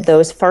that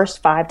those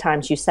first 5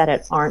 times you said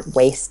it aren't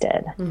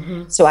wasted.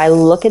 So I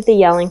look at the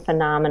yelling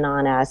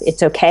phenomenon as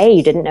it's okay,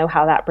 you didn't know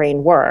how that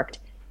brain worked.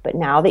 But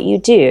now that you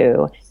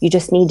do, you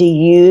just need to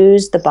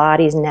use the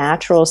body's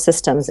natural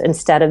systems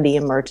instead of the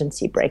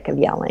emergency brake of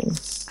yelling.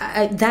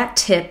 That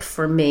tip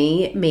for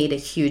me made a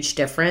huge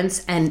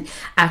difference and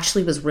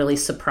actually was really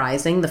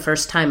surprising the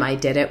first time I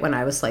did it when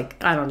I was like,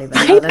 I don't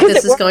even know that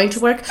this is going to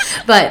work.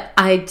 But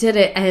I did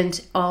it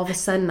and all of a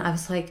sudden I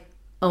was like,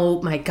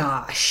 oh my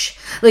gosh.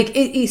 Like,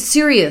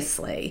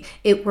 seriously,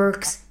 it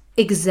works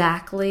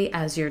exactly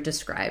as you're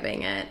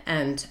describing it.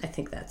 And I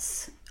think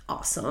that's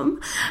awesome.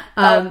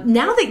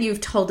 Now that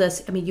you've told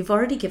us, I mean, you've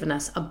already given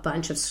us a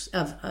bunch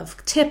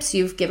of tips.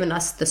 You've given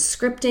us the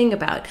scripting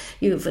about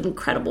you have an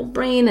incredible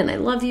brain and I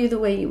love you the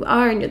way you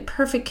are and you're the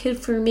perfect kid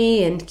for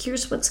me and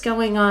here's what's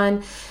going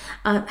on.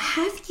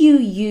 Have you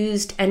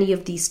used any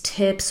of these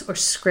tips or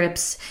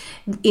scripts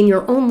in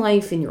your own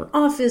life, in your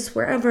office,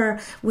 wherever,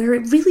 where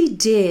it really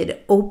did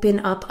open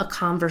up a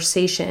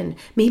conversation,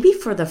 maybe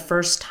for the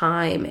first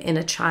time in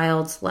a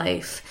child's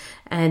life?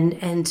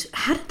 And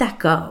how did that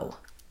go?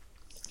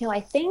 I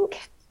think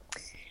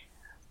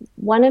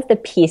one of the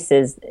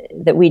pieces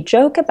that we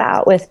joke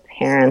about with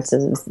parents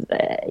is,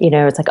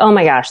 it's like, oh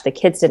my gosh, the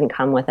kids didn't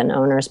come with an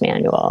owner's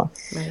manual.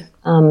 Right.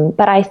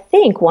 But I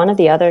think one of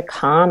the other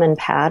common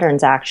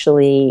patterns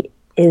actually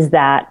is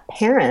that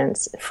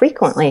parents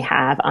frequently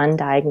have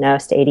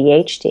undiagnosed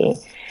ADHD.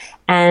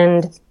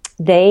 And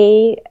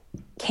they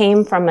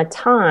came from a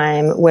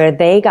time where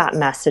they got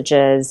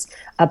messages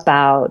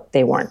about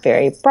they weren't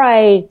very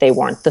bright, they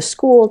weren't the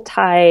school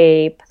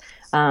type,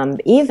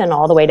 even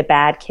all the way to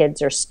bad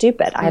kids or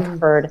stupid. I've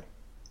heard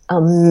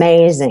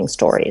amazing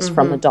stories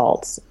from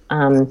adults.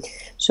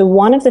 So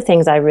one of the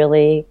things I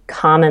really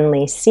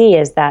commonly see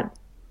is that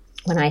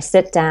when I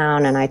sit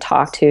down and I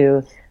talk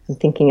to, I'm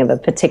thinking of a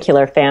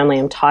particular family,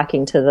 I'm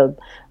talking to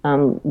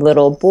the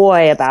little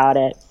boy about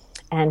it,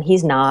 and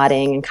he's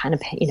nodding and kind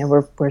of,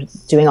 we're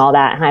doing all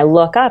that. And I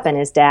look up and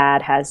his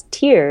dad has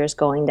tears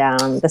going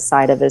down the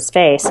side of his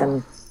face.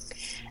 And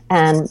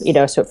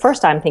so at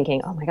first I'm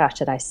thinking, oh my gosh,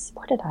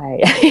 what did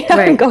I,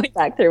 Right. I'm going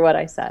back through what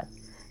I said.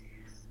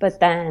 But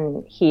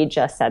then he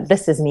just said,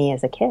 this is me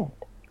as a kid.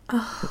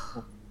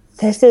 Oh.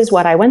 This is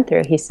what I went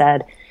through. He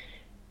said,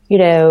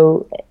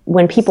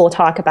 when people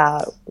talk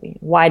about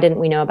why didn't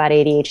we know about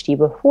ADHD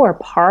before,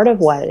 part of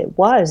what it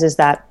was is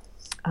that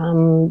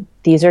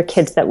these are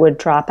kids that would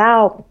drop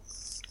out,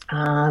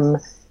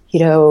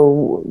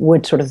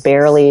 would sort of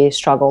barely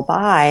struggle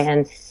by.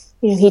 And,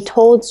 he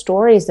told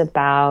stories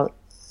about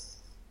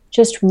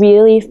just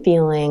really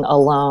feeling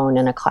alone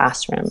in a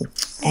classroom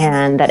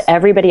and that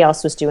everybody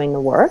else was doing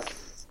the work.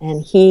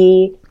 And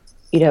he,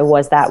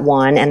 was that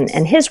one.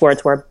 And his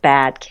words were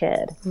bad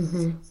kid.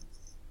 Mm-hmm.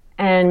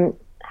 And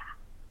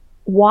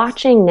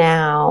watching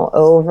now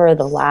over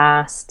the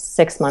last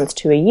 6 months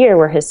to a year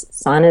where his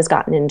son has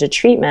gotten into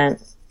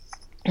treatment,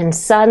 and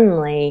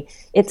suddenly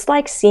it's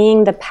like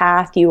seeing the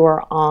path you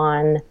were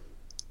on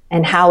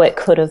and how it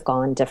could have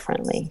gone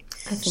differently.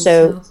 I think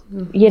so.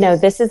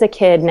 Mm-hmm. This is a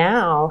kid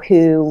now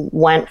who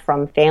went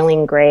from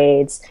failing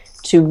grades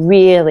to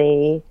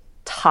really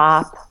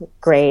top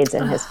grades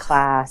in his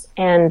class.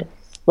 And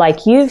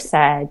like you've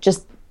said,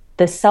 just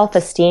the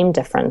self-esteem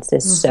difference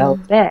is so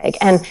big.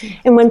 And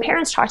when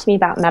parents talk to me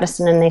about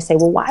medicine and they say,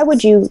 well, why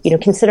would you,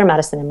 consider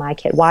medicine in my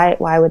kid? Why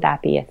would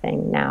that be a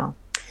thing now?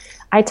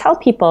 I tell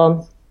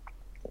people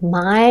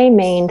my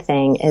main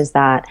thing is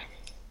that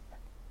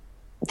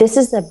this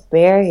is a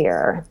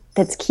barrier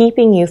that's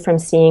keeping you from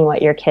seeing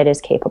what your kid is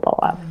capable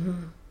of.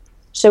 Mm-hmm.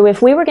 So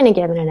if we were going to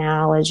give an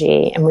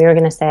analogy and we were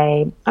going to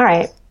say, all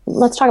right,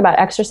 let's talk about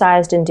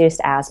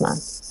exercise-induced asthma.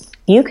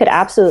 You could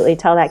absolutely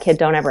tell that kid,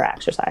 don't ever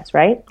exercise,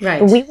 right?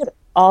 Right. And we would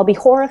all be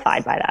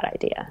horrified by that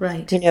idea.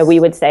 Right. We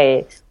would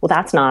say, well,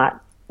 that's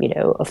not,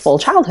 a full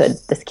childhood.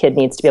 This kid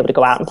needs to be able to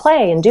go out and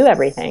play and do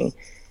everything.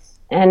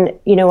 And,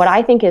 what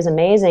I think is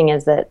amazing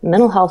is that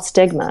mental health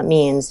stigma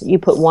means you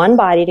put one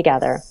body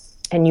together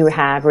and you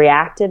have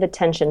reactive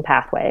attention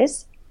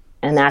pathways,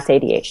 and that's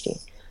ADHD.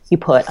 You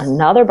put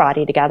another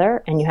body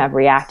together and you have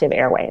reactive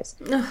airways.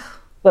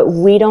 But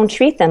we don't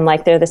treat them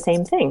like they're the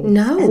same thing.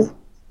 No. And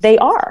they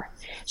are.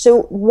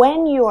 So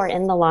when you are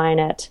in the line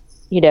at,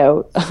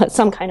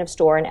 some kind of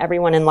store and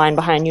everyone in line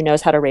behind you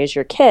knows how to raise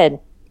your kid,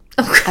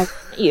 I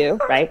you,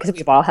 right? Because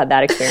we've all had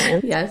that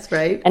experience. Yes,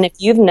 right. And if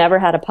you've never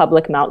had a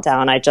public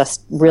meltdown, I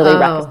just really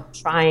recommend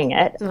trying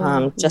it,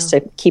 just to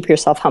keep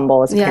yourself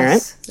humble as a parent.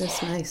 Yes,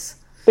 that's nice.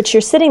 But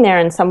you're sitting there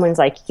and someone's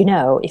like,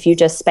 if you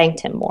just spanked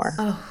him more.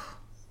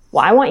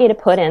 Well, I want you to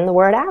put in the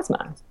word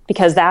asthma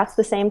because that's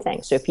the same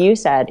thing. So if you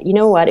said,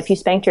 if you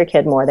spanked your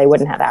kid more, they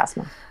wouldn't have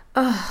asthma.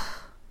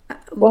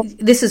 Well,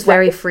 this is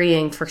very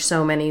freeing for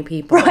so many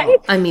people. Right?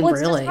 I mean, well,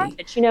 really.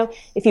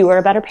 If you were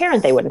a better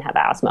parent, they wouldn't have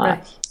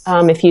asthma.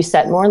 Right. If you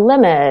set more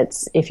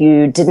limits, if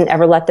you didn't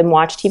ever let them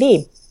watch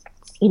TV,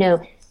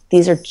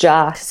 these are just...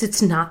 Because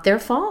it's not their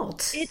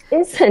fault. It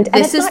isn't.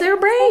 This is their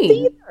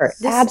brain.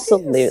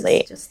 Absolutely.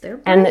 It's just their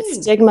brain. And that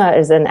stigma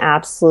is an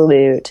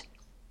absolute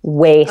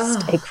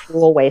waste, a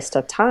cruel waste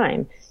of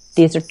time.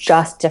 These are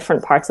just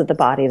different parts of the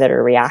body that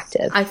are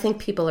reactive. I think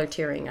people are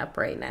tearing up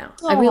right now.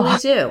 I really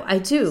do. I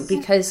do,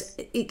 because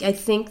I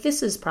think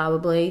this is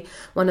probably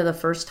one of the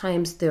first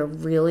times they're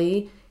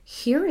really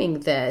hearing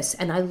this.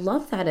 And I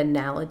love that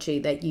analogy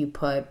that you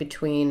put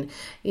between,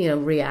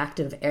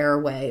 reactive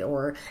airway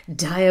or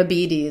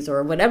diabetes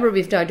or whatever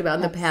we've talked about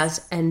in the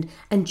past, and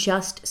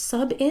just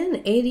sub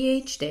in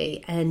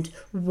ADHD. And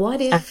what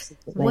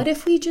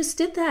if we just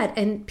did that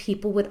and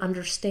people would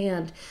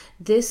understand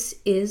this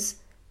is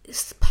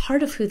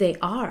part of who they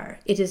are.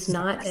 It is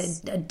not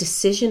a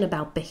decision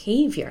about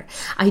behavior.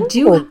 And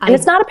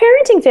it's not a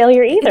parenting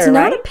failure either, it's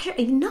right?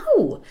 Not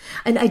no.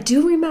 And I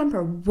do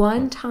remember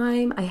one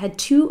time I had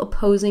two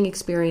opposing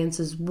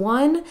experiences.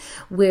 One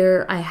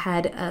where I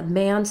had a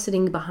man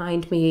sitting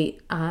behind me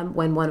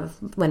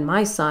when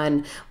my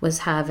son was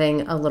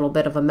having a little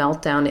bit of a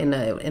meltdown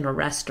in a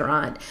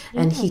restaurant,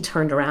 and he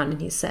turned around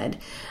and he said,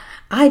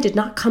 I did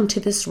not come to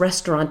this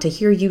restaurant to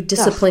hear you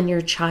discipline your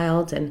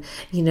child, and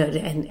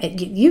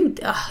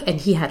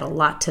and he had a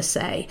lot to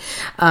say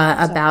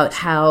about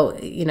how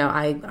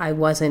I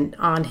wasn't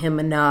on him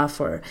enough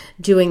or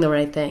doing the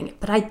right thing.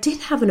 But I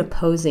did have an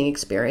opposing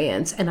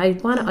experience, and I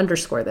want to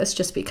underscore this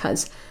just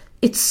because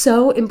it's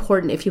so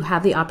important. If you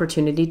have the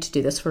opportunity to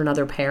do this for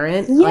another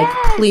parent,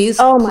 please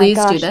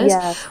do this.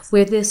 Yes.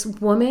 Where this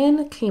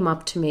woman came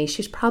up to me,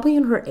 she's probably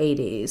in her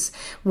 80s,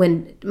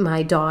 when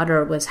my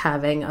daughter was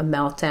having a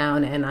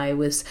meltdown, and I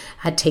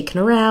had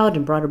taken her out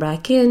and brought her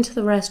back into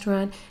the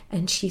restaurant,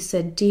 and she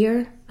said,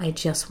 "Dear, I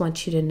just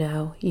want you to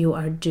know you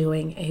are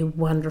doing a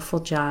wonderful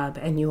job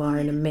and you are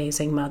an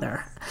amazing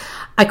mother."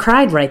 I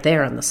cried right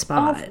there on the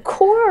spot. Of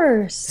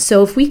course.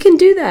 So if we can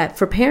do that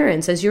for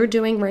parents, as you're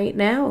doing right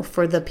now,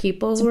 for the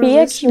people who are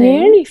listening. To be a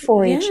community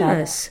for each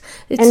other.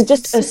 And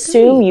just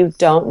assume you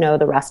don't know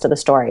the rest of the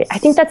story. I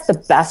think that's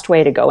the best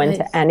way to go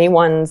into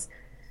anyone's,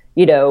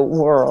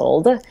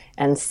 world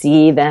and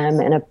see them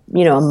in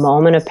a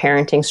moment of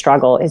parenting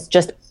struggle, is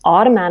just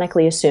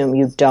automatically assume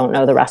you don't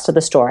know the rest of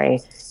the story.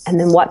 And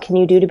then what can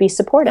you do to be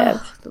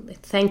supportive? Oh,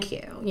 thank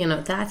you.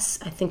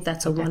 I think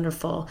that's a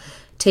wonderful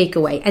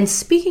takeaway. And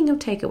speaking of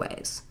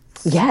takeaways.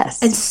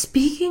 Yes. And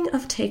speaking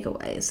of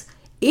takeaways,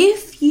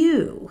 if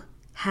you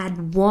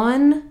had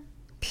one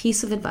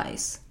piece of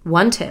advice,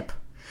 one tip,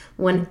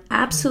 one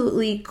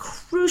absolutely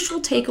crucial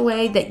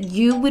takeaway that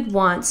you would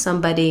want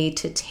somebody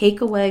to take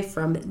away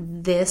from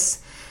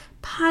this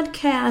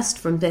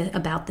podcast,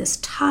 about this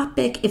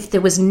topic, if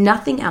there was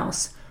nothing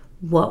else,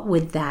 what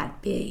would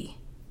that be?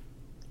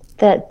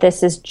 That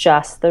this is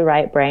just the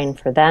right brain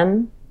for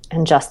them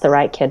and just the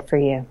right kid for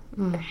you.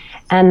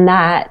 And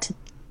that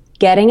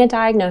getting a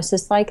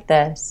diagnosis like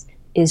this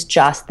is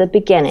just the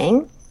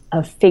beginning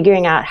of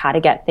figuring out how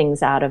to get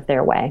things out of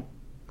their way.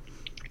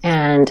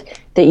 And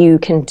that you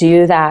can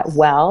do that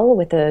well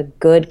with a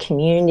good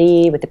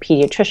community, with a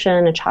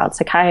pediatrician, a child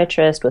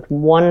psychiatrist, with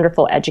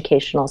wonderful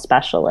educational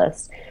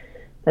specialists.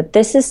 But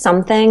this is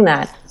something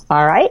that,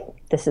 all right,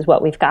 this is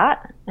what we've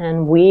got,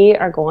 and we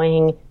are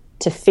going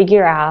to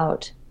figure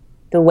out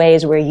the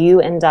ways where you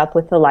end up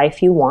with the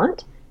life you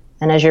want.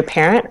 And as your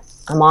parent,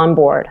 I'm on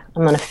board.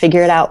 I'm going to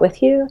figure it out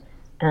with you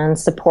and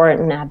support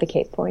and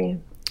advocate for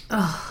you.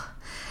 Oh,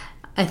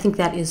 I think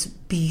that is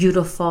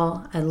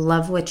beautiful. I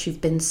love what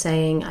you've been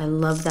saying. I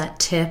love that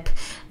tip,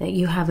 that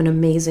you have an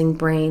amazing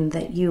brain,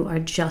 that you are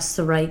just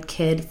the right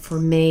kid for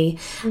me.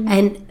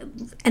 And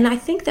I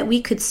think that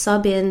we could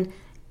sub in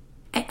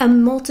a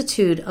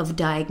multitude of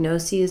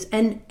diagnoses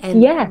and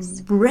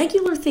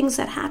regular things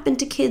that happen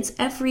to kids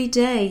every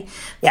day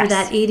for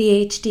that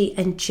ADHD,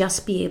 and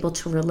just be able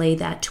to relay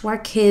that to our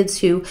kids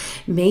who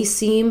may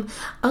seem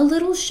a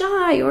little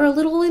shy or a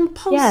little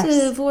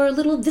impulsive or a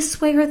little this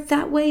way or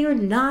that way, or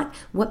not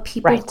what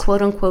people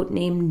quote unquote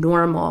name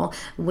normal.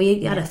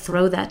 We got to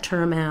throw that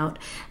term out.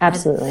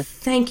 Absolutely. And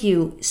thank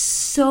you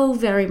so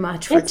very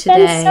much for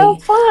today. It's been so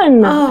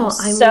fun. Oh,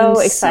 I'm so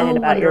excited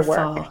about wonderful.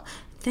 Your work.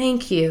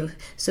 Thank you.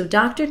 So,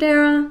 Dr.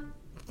 Dehra,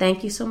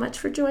 thank you so much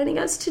for joining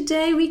us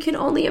today. We can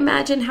only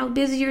imagine how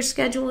busy your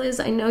schedule is.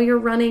 I know you're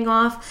running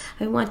off.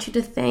 I want you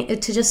to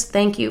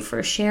thank you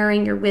for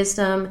sharing your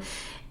wisdom.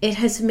 It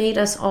has made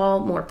us all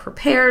more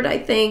prepared, I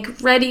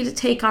think, ready to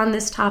take on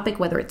this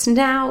topic, whether it's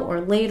now or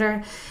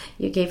later.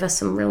 You gave us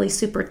some really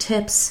super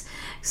tips,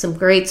 some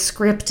great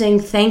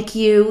scripting. Thank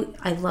you.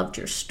 I loved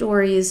your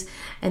stories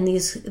and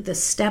the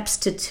steps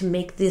to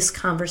make this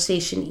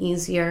conversation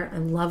easier. I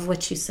love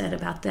what you said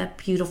about that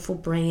beautiful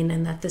brain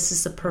and that this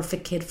is the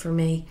perfect kid for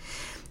me.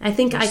 I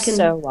think You're I can.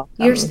 So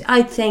welcome.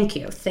 I thank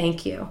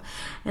you,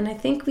 and I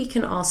think we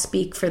can all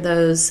speak for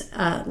those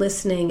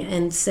listening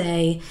and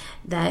say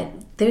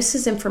that this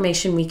is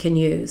information we can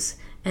use.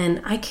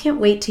 And I can't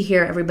wait to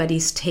hear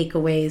everybody's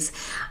takeaways.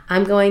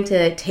 I'm going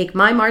to take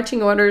my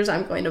marching orders.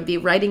 I'm going to be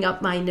writing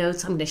up my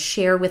notes. I'm going to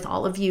share with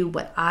all of you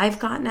what I've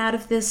gotten out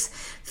of this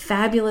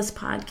fabulous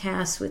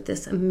podcast with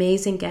this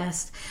amazing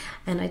guest.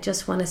 And I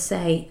just want to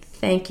say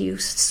thank you,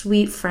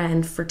 sweet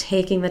friend, for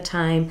taking the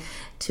time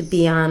to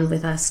be on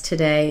with us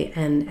today,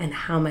 and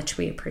how much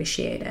we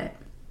appreciate it.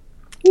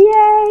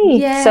 Yay!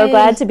 Yay! So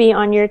glad to be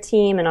on your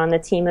team and on the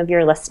team of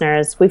your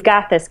listeners. We've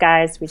got this,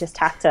 guys. We just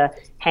have to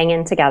hang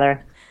in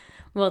together.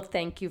 Well,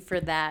 thank you for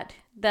that.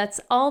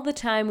 That's all the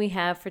time we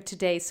have for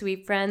today,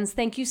 sweet friends.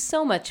 Thank you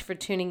so much for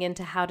tuning in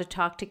to How to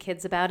Talk to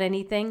Kids About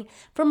Anything.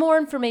 For more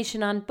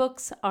information on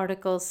books,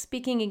 articles,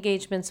 speaking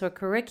engagements, or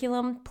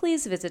curriculum,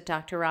 please visit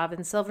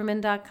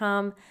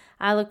drrobinsilverman.com.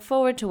 I look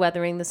forward to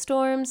weathering the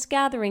storms,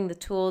 gathering the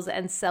tools,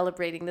 and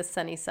celebrating the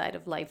sunny side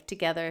of life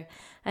together.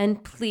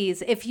 And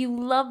please, if you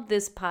love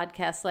this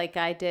podcast like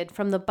I did,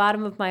 from the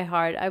bottom of my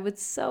heart, I would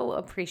so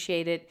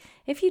appreciate it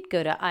if you'd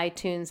go to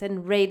iTunes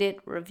and rate it,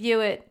 review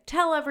it,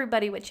 tell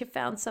everybody what you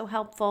found so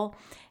helpful.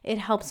 It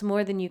helps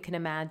more than you can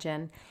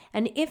imagine.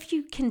 And if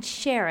you can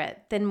share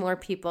it, then more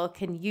people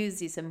can use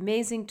these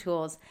amazing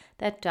tools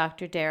that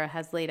Dr. Dehra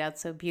has laid out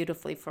so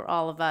beautifully for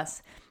all of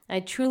us. I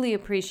truly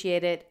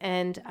appreciate it,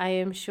 and I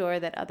am sure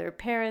that other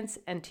parents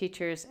and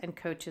teachers and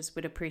coaches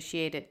would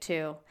appreciate it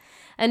too.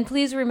 And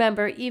please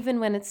remember, even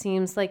when it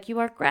seems like you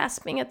are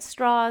grasping at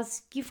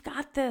straws, you've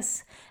got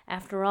this.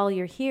 After all,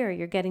 you're here,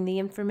 you're getting the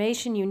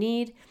information you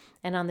need,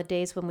 and on the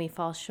days when we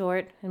fall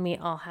short, and we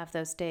all have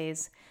those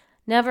days,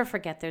 never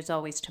forget there's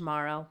always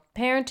tomorrow.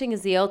 Parenting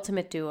is the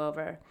ultimate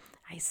do-over.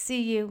 I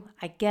see you,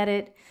 I get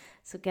it,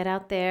 so get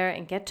out there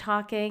and get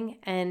talking,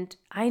 and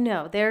I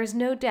know there is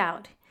no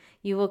doubt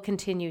you will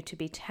continue to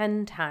be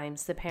 10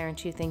 times the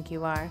parent you think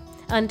you are.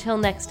 Until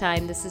next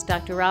time, this is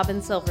Dr.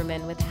 Robin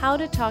Silverman with How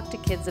to Talk to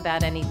Kids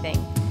About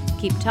Anything.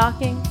 Keep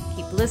talking,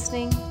 keep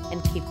listening,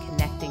 and keep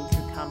connecting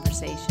through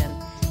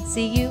conversation.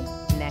 See you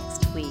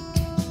next week.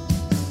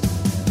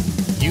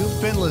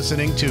 You've been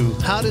listening to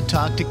How to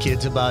Talk to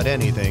Kids About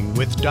Anything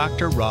with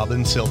Dr.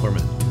 Robin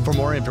Silverman. For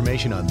more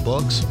information on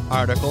books,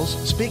 articles,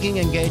 speaking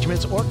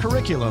engagements, or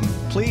curriculum,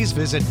 please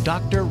visit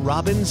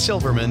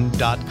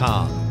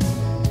drrobinsilverman.com.